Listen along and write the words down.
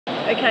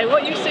Okay,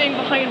 what you're seeing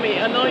behind me,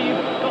 I know you've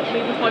got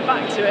me with my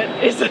back to it,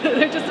 is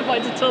they're just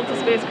about to tilt the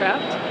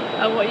spacecraft,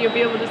 and what you'll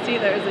be able to see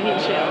there is a heat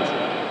shield.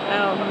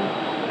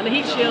 And the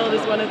heat shield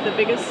is one of the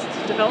biggest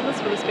developments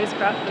for the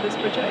spacecraft for this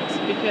project,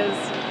 because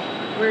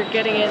we're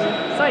getting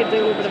inside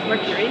the orbit of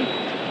Mercury,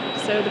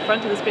 so the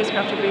front of the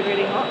spacecraft will be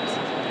really hot,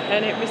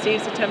 and it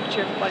receives a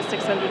temperature of about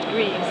 600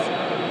 degrees.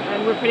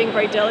 And we're putting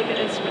very delicate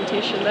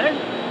instrumentation there,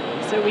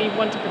 so we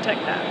want to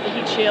protect that. The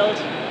heat shield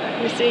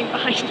you're seeing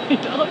behind me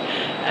now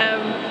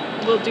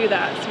will do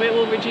that. So it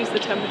will reduce the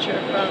temperature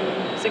from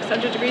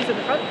 600 degrees at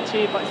the front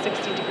to about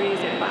 60 degrees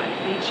at the back,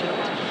 the heat shield.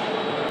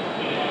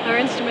 Our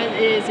instrument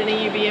is an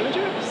EUV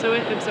imager, so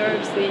it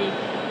observes the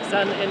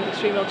sun in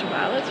extreme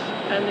ultraviolet,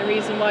 and the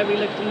reason why we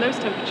looked in those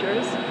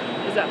temperatures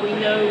is that we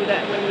know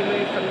that when we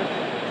move from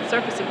the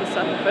surface of the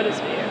sun, the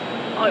photosphere,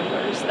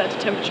 outwards, that the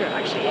temperature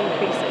actually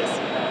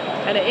increases.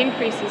 And it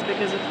increases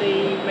because of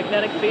the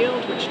magnetic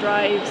field which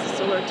drives the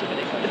solar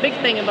activity. The big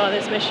thing about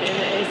this mission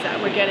is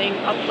that we're getting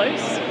up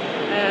close,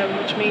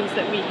 which means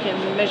that we can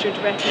measure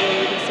directly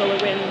the solar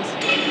wind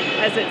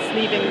as it's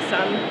leaving the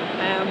sun,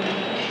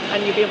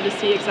 and you'll be able to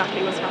see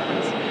exactly what's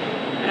happened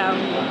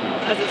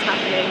as it's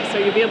happening.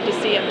 So you'll be able to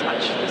see and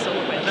touch the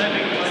solar wind.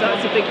 So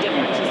that's a big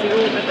difference, is the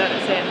orbit that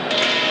it's in.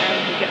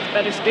 You get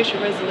better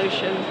spatial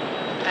resolution,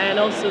 and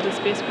also the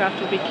spacecraft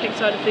will be kicked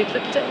out of the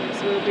ecliptic,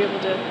 so we'll be able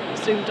to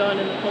zoom down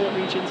in the polar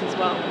regions as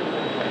well.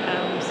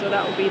 So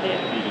that will be the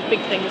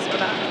big things for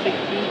that,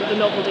 the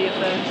novelty of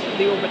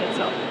the orbit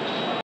itself.